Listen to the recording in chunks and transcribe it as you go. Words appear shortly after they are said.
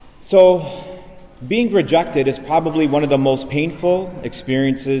So, being rejected is probably one of the most painful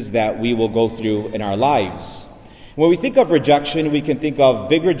experiences that we will go through in our lives. When we think of rejection, we can think of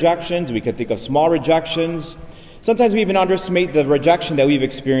big rejections, we can think of small rejections. Sometimes we even underestimate the rejection that we've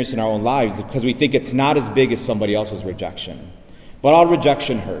experienced in our own lives because we think it's not as big as somebody else's rejection. But all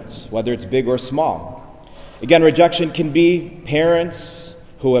rejection hurts, whether it's big or small. Again, rejection can be parents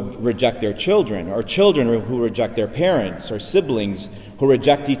who reject their children, or children who reject their parents, or siblings who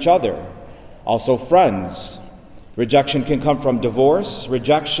reject each other. Also friends. Rejection can come from divorce.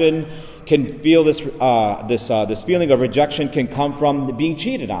 Rejection can feel this feeling of rejection can come from being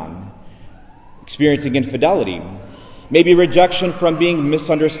cheated on, experiencing infidelity. Maybe rejection from being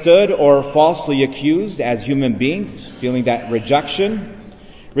misunderstood or falsely accused as human beings, feeling that rejection.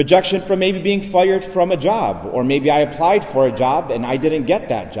 Rejection from maybe being fired from a job, or maybe I applied for a job and I didn't get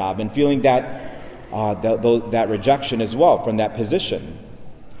that job, and feeling that rejection as well from that position.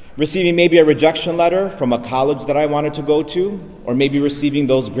 Receiving maybe a rejection letter from a college that I wanted to go to, or maybe receiving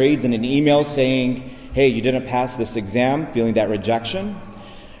those grades in an email saying, hey, you didn't pass this exam, feeling that rejection.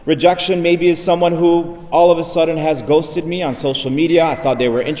 Rejection maybe is someone who all of a sudden has ghosted me on social media. I thought they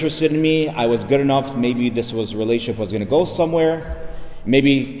were interested in me. I was good enough. Maybe this relationship was going to go somewhere.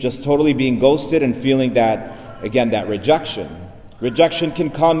 Maybe just totally being ghosted and feeling that, again, that rejection. Rejection can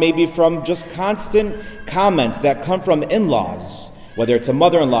come maybe from just constant comments that come from in-laws, whether it's a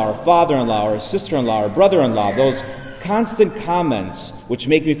mother-in-law or father-in-law or sister-in-law or brother-in-law, those constant comments which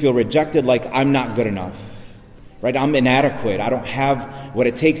make me feel rejected, like I'm not good enough, right? I'm inadequate. I don't have what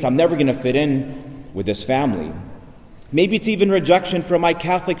it takes. I'm never going to fit in with this family. Maybe it's even rejection from my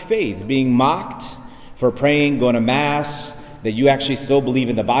Catholic faith, being mocked for praying, going to Mass, that you actually still believe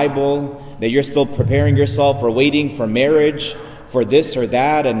in the Bible, that you're still preparing yourself or waiting for marriage, for this or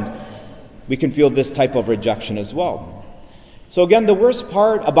that, and we can feel this type of rejection as well. So again, the worst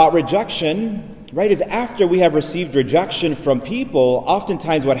part about rejection, right, is after we have received rejection from people,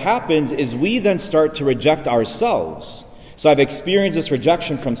 oftentimes what happens is we then start to reject ourselves. So I've experienced this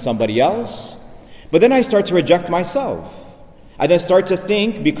rejection from somebody else, but then I start to reject myself. I then start to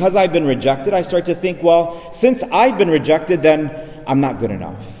think, because I've been rejected, I start to think, well, since I've been rejected, then I'm not good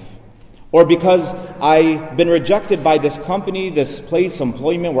enough. Or because I've been rejected by this company, this place,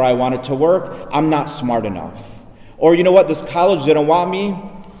 employment where I wanted to work, I'm not smart enough. Or you know what, this college didn't want me,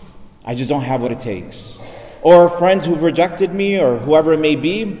 I just don't have what it takes. Or friends who've rejected me, or whoever it may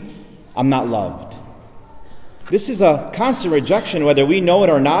be, I'm not loved. This is a constant rejection, whether we know it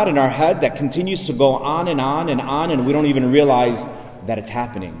or not, in our head, that continues to go on and on and on, and we don't even realize that it's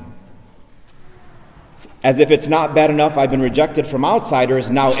happening. As if it's not bad enough I've been rejected from outsiders,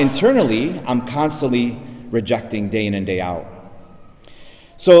 now internally I'm constantly rejecting day in and day out.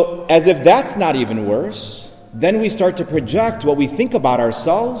 So as if that's not even worse, then we start to project what we think about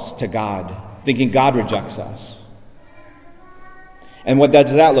ourselves to God, thinking God rejects us. And what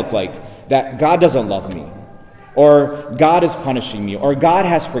does that look like? That God doesn't love me, or God is punishing me, or God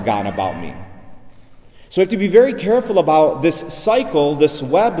has forgotten about me. So we have to be very careful about this cycle, this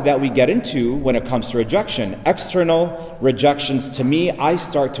web that we get into when it comes to rejection. External rejections to me, I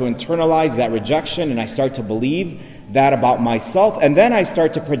start to internalize that rejection, and I start to believe that about myself, and then I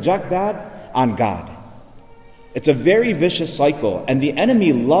start to project that on God. It's a very vicious cycle, and the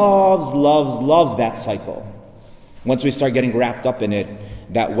enemy loves that cycle. Once we start getting wrapped up in it,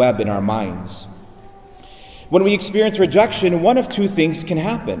 that web in our minds. When we experience rejection, one of two things can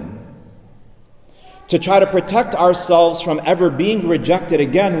happen. To try to protect ourselves from ever being rejected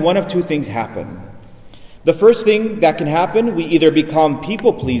again, one of two things happen. The first thing that can happen, we either become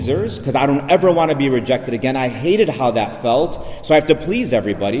people pleasers, because I don't ever want to be rejected again. I hated how that felt, so I have to please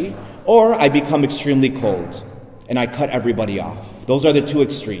everybody. Or I become extremely cold, and I cut everybody off. Those are the two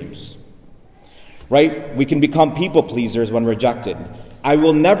extremes. Right? We can become people pleasers when rejected. I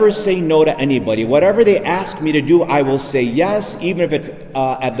will never say no to anybody. Whatever they ask me to do, I will say yes, even if it's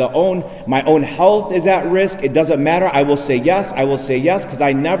my own health is at risk. It doesn't matter. I will say yes, because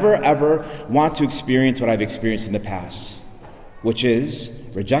I never, ever want to experience what I've experienced in the past, which is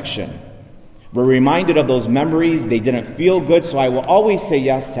rejection. We're reminded of those memories. They didn't feel good, so I will always say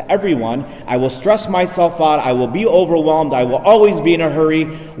yes to everyone. I will stress myself out. I will be overwhelmed. I will always be in a hurry.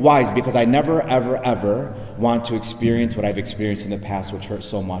 Why? Because I never, ever, ever want to experience what I've experienced in the past, which hurts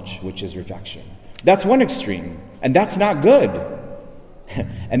so much, which is rejection. That's one extreme, and that's not good.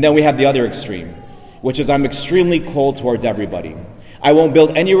 And then we have the other extreme, which is I'm extremely cold towards everybody. I won't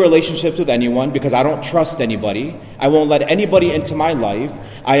build any relationships with anyone because I don't trust anybody. I won't let anybody into my life.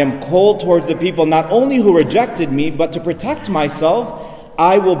 I am cold towards the people not only who rejected me, but to protect myself,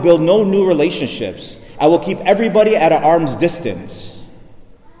 I will build no new relationships. I will keep everybody at an arm's distance.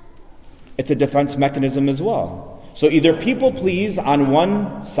 it's a defense mechanism as well. So either people please on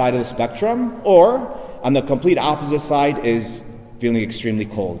one side of the spectrum, or on the complete opposite side is feeling extremely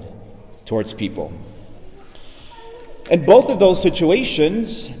cold towards people. In both of those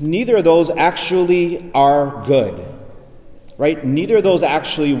situations, neither of those actually are good, right? Neither of those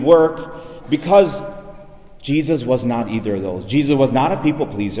actually work, because Jesus was not either of those. Jesus was not a people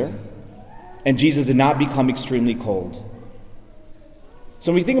pleaser, and Jesus did not become extremely cold.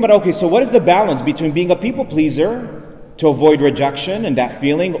 So when we think about, okay, so what is the balance between being a people pleaser to avoid rejection and that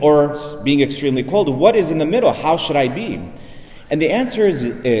feeling, or being extremely cold? What is in the middle? How should I be? And the answer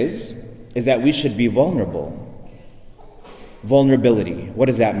is that we should be vulnerable. Vulnerability. What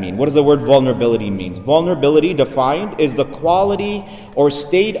does that mean? What does the word vulnerability mean? Vulnerability, defined, is the quality or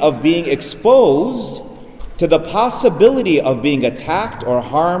state of being exposed to the possibility of being attacked or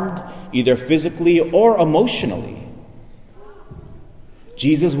harmed, either physically or emotionally.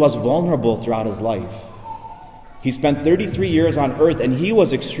 Jesus was vulnerable throughout his life. He spent 33 years on earth, and he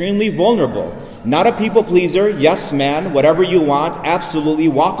was extremely vulnerable. Not a people pleaser, yes man, whatever you want, absolutely,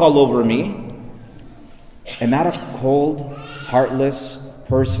 walk all over me. And not a cold, heartless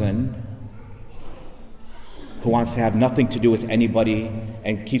person who wants to have nothing to do with anybody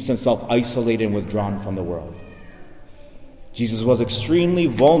and keeps himself isolated and withdrawn from the world. Jesus was extremely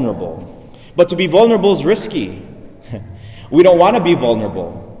vulnerable. But to be vulnerable is risky. We don't want to be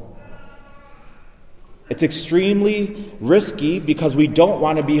vulnerable. It's extremely risky because we don't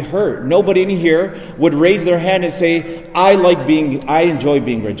want to be hurt. Nobody in here would raise their hand and say, I enjoy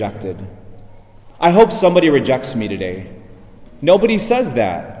being rejected. I hope somebody rejects me today. Nobody says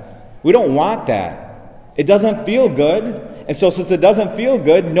that. We don't want that. It doesn't feel good. And so since it doesn't feel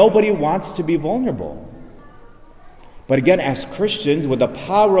good, nobody wants to be vulnerable. But again, as Christians, with the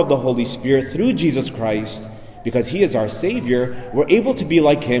power of the Holy Spirit through Jesus Christ, because he is our Savior, we're able to be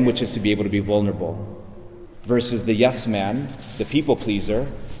like him, which is to be able to be vulnerable, versus the yes man, the people pleaser,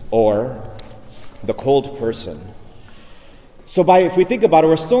 or the cold person. So if we think about it,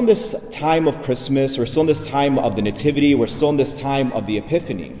 we're still in this time of Christmas, we're still in this time of the Nativity, we're still in this time of the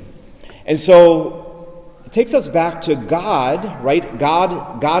Epiphany. And so it takes us back to God, right?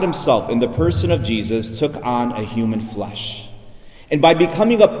 God himself, in the person of Jesus, took on a human flesh. And by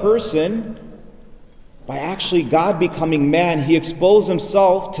becoming a person, by actually God becoming man, he exposed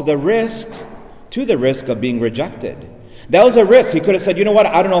himself to the risk of being rejected. That was a risk. He could have said, you know what,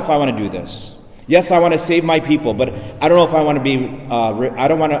 I don't know if I want to do this. Yes, I want to save my people, but I don't know if I want to be. I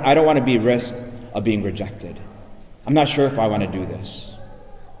don't want to be risk of being rejected. I'm not sure if I want to do this.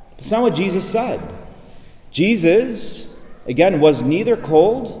 It's not what Jesus said. Jesus, again, was neither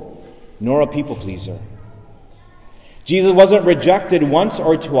cold nor a people pleaser. Jesus wasn't rejected once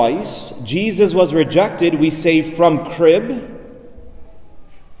or twice. Jesus was rejected, we say, from crib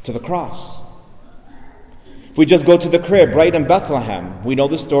to the cross. If we just go to the crib right in Bethlehem, we know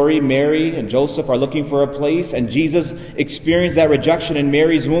the story. Mary and Joseph are looking for a place, and Jesus experienced that rejection in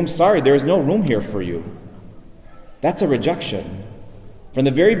Mary's womb. Sorry, there is no room here for you. That's a rejection. From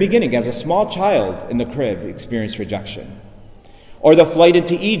the very beginning, as a small child in the crib, experienced rejection. Or the flight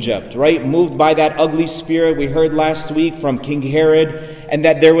into Egypt, right? Moved by that ugly spirit we heard last week from King Herod, and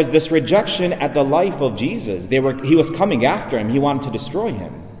that there was this rejection at the life of Jesus. He was coming after him. He wanted to destroy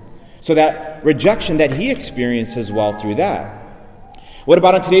him. So that rejection that he experienced as well through that. What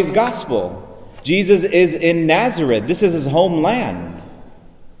about in today's gospel? Jesus is in Nazareth. This is his homeland.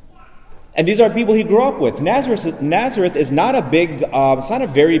 And these are people he grew up with. Nazareth is not it's not a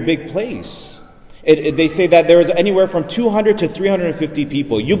very big place. They say that there is anywhere from 200 to 350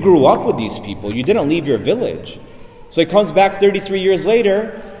 people. You grew up with these people. You didn't leave your village. So he comes back 33 years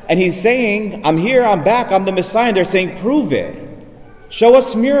later, and he's saying, I'm here, I'm back, I'm the Messiah. And they're saying, prove it. Show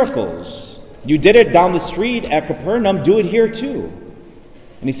us miracles. You did it down the street at Capernaum. Do it here too.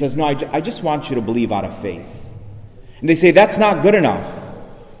 And he says, no, I just want you to believe out of faith. And they say, that's not good enough.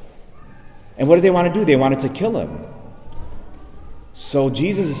 And what do they want to do? They wanted to kill him. So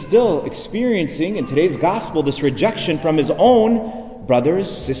Jesus is still experiencing in today's gospel this rejection from his own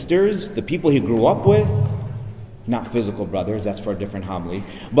brothers, sisters, the people he grew up with. Not physical brothers, that's for a different homily.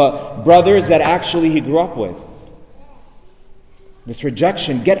 But brothers that actually he grew up with. This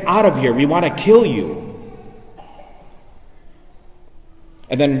rejection, get out of here, we want to kill you.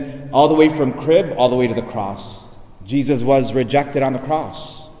 And then all the way from crib, all the way to the cross. Jesus was rejected on the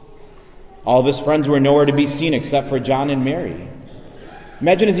cross. All of his friends were nowhere to be seen except for John and Mary.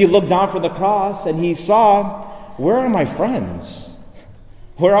 Imagine as he looked down from the cross and he saw, where are my friends?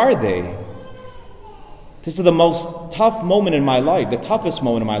 Where are they? This is the most tough moment in my life, the toughest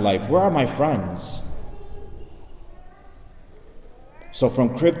moment in my life. Where are my friends? So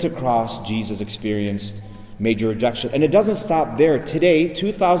from crib to cross, Jesus experienced major rejection. And it doesn't stop there. Today,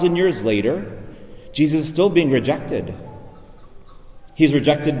 2,000 years later, Jesus is still being rejected. He's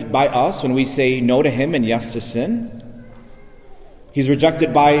rejected by us when we say no to him and yes to sin. He's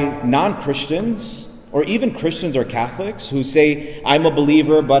rejected by non-Christians, or even Christians or Catholics, who say, I'm a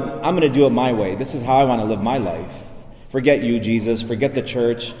believer, but I'm going to do it my way. This is how I want to live my life. Forget you, Jesus. Forget the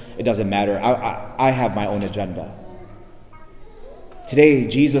church. It doesn't matter. I have my own agenda. Today,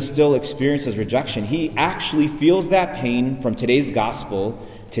 Jesus still experiences rejection. He actually feels that pain from today's gospel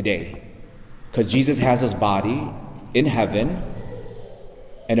today. Because Jesus has his body in heaven,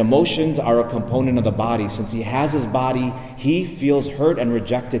 and emotions are a component of the body. Since he has his body, he feels hurt and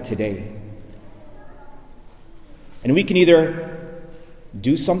rejected today. And we can either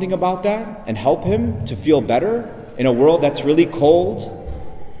do something about that and help him to feel better in a world that's really cold,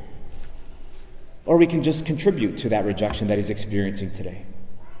 or we can just contribute to that rejection that he's experiencing today.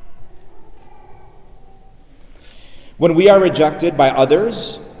 When we are rejected by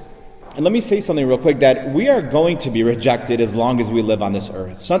others, and let me say something real quick, that we are going to be rejected as long as we live on this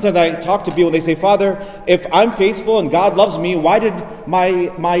earth. Sometimes I talk to people, they say, Father, if I'm faithful and God loves me, why did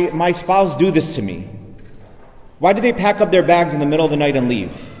my spouse do this to me? Why did they pack up their bags in the middle of the night and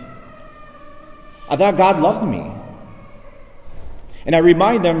leave? I thought God loved me. And I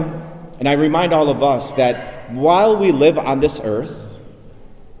remind them, and I remind all of us, that while we live on this earth,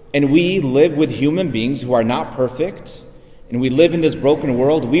 and we live with human beings who are not perfect, and we live in this broken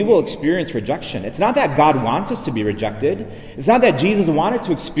world, we will experience rejection. It's not that God wants us to be rejected. It's not that Jesus wanted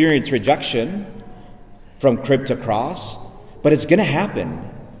to experience rejection from crib to cross, but it's going to happen.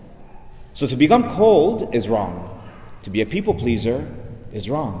 So to become cold is wrong. To be a people pleaser is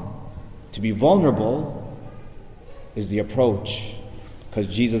wrong. To be vulnerable is the approach, because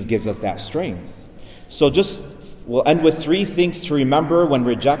Jesus gives us that strength. So we'll end with 3 things to remember when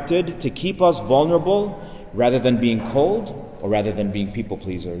rejected to keep us vulnerable rather than being cold or rather than being people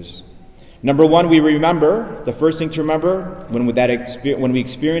pleasers. Number 1, we remember, the first thing to remember when we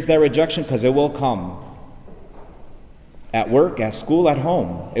experience that rejection, because it will come. At work, at school, at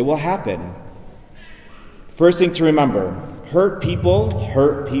home. It will happen. First thing to remember, hurt people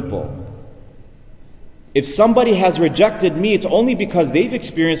hurt people. If somebody has rejected me, it's only because they've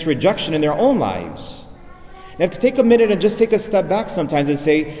experienced rejection in their own lives. And I have to take a minute and just take a step back sometimes and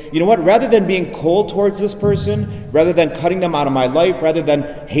say, you know what, rather than being cold towards this person, rather than cutting them out of my life, rather than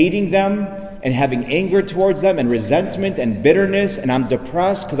hating them and having anger towards them and resentment and bitterness, and I'm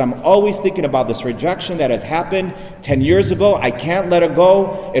depressed because I'm always thinking about this rejection that has happened 10 years ago, I can't let it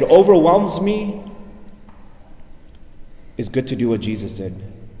go, it overwhelms me, it's good to do what Jesus did.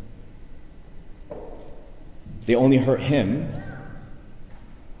 They only hurt him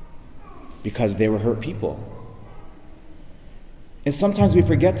because they were hurt people. And sometimes we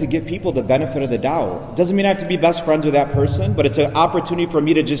forget to give people the benefit of the doubt. It doesn't mean I have to be best friends with that person, but it's an opportunity for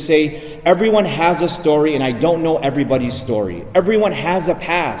me to just say, everyone has a story and I don't know everybody's story. Everyone has a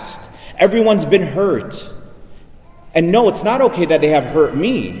past. Everyone's been hurt. And no, it's not okay that they have hurt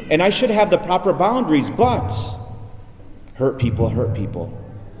me. And I should have the proper boundaries, but hurt people hurt people.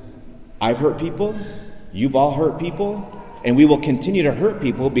 I've hurt people. You've all hurt people. And we will continue to hurt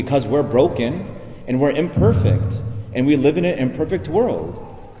people because we're broken and we're imperfect. And we live in an imperfect world.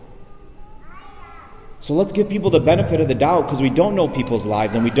 So let's give people the benefit of the doubt, because we don't know people's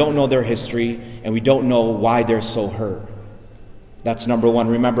lives and we don't know their history and we don't know why they're so hurt. That's number 1.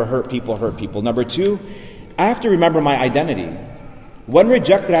 Remember, hurt people hurt people. Number 2, I have to remember my identity. When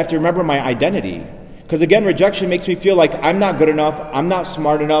rejected, I have to remember my identity. Because again, rejection makes me feel like I'm not good enough, I'm not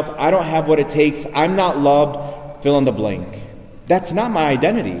smart enough, I don't have what it takes, I'm not loved, fill in the blank. That's not my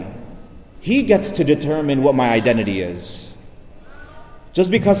identity. He gets to determine what my identity is.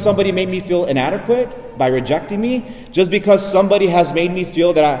 Just because somebody made me feel inadequate by rejecting me, just because somebody has made me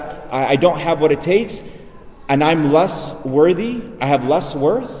feel that I don't have what it takes, and I'm less worthy, I have less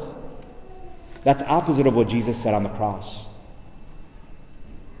worth, that's opposite of what Jesus said on the cross.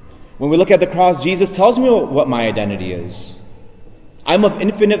 When we look at the cross, Jesus tells me what my identity is. I'm of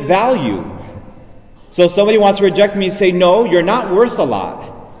infinite value. So if somebody wants to reject me and say, no, you're not worth a lot,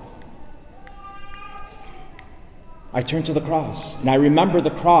 I turn to the cross, and I remember the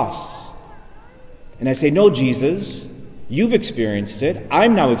cross. And I say, no, Jesus, you've experienced it.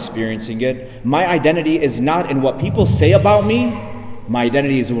 I'm now experiencing it. My identity is not in what people say about me. My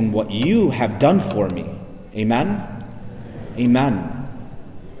identity is in what you have done for me. Amen? Amen.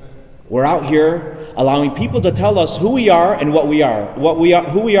 We're out here allowing people to tell us who we are and what we are,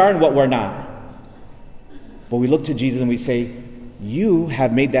 who we are and what we're not. But we look to Jesus and we say, you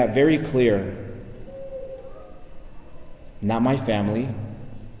have made that very clear. not my family,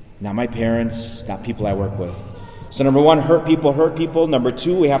 not my parents, not people I work with. So number one, hurt people, hurt people. Number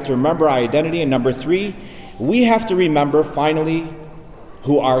two, we have to remember our identity. And number three, we have to remember, finally,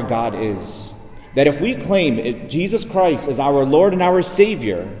 who our God is. That if we claim Jesus Christ as our Lord and our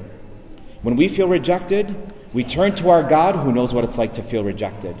Savior, when we feel rejected, we turn to our God who knows what it's like to feel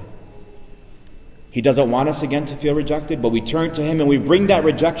rejected. He doesn't want us again to feel rejected, but we turn to Him and we bring that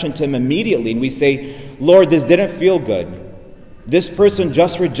rejection to Him immediately. And we say, Lord, this didn't feel good. This person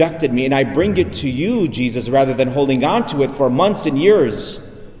just rejected me, and I bring it to you, Jesus, rather than holding on to it for months and years,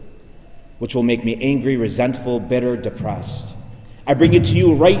 which will make me angry, resentful, bitter, depressed. I bring it to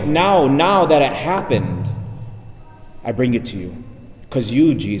you right now that it happened. I bring it to you because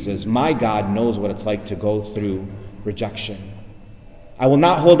you, Jesus, my God, knows what it's like to go through rejection. I will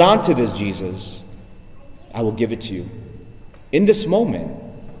not hold on to this, Jesus. I will give it to you in this moment,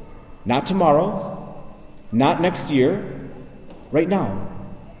 not tomorrow, not next year, right now.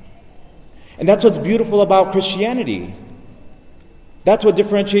 And that's what's beautiful about Christianity. That's what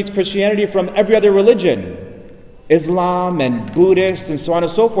differentiates Christianity from every other religion, Islam and Buddhist and so on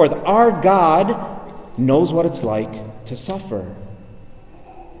and so forth. Our God knows what it's like to suffer.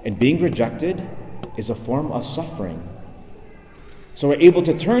 And being rejected is a form of suffering. So we're able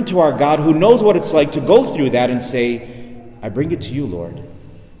to turn to our God who knows what it's like to go through that and say, I bring it to you, Lord.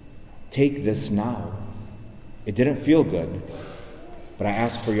 Take this now. It didn't feel good, but I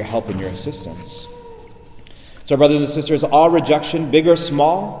ask for your help and your assistance. So, brothers and sisters, all rejection, big or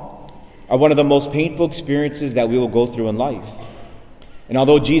small, are one of the most painful experiences that we will go through in life. And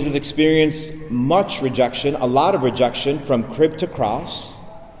although Jesus experienced much rejection, a lot of rejection from crib to cross,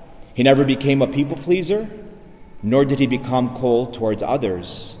 He never became a people pleaser, nor did He become cold towards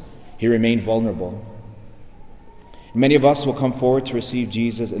others. He remained vulnerable. Many of us will come forward to receive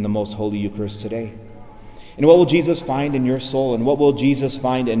Jesus in the most holy Eucharist today. And what will Jesus find in your soul? And what will Jesus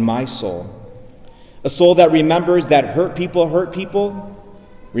find in my soul? A soul that remembers that hurt people,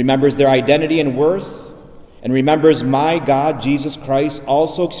 remembers their identity and worth, and remembers my God, Jesus Christ,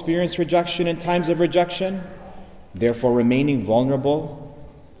 also experienced rejection in times of rejection, therefore remaining vulnerable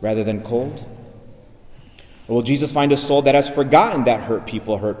rather than cold. Or will Jesus find a soul that has forgotten that hurt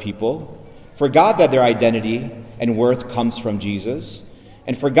people, forgot that their identity and worth comes from Jesus,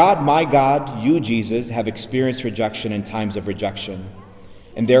 and forgot my God, you, Jesus, have experienced rejection in times of rejection,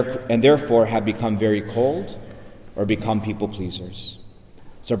 and therefore have become very cold or become people pleasers?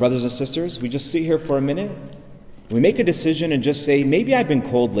 So, brothers and sisters, we just sit here for a minute, and we make a decision and just say, maybe I've been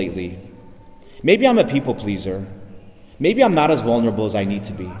cold lately. Maybe I'm a people pleaser. Maybe I'm not as vulnerable as I need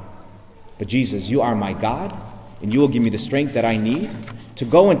to be. But Jesus, you are my God, and you will give me the strength that I need to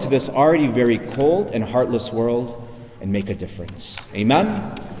go into this already very cold and heartless world and make a difference.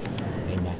 Amen?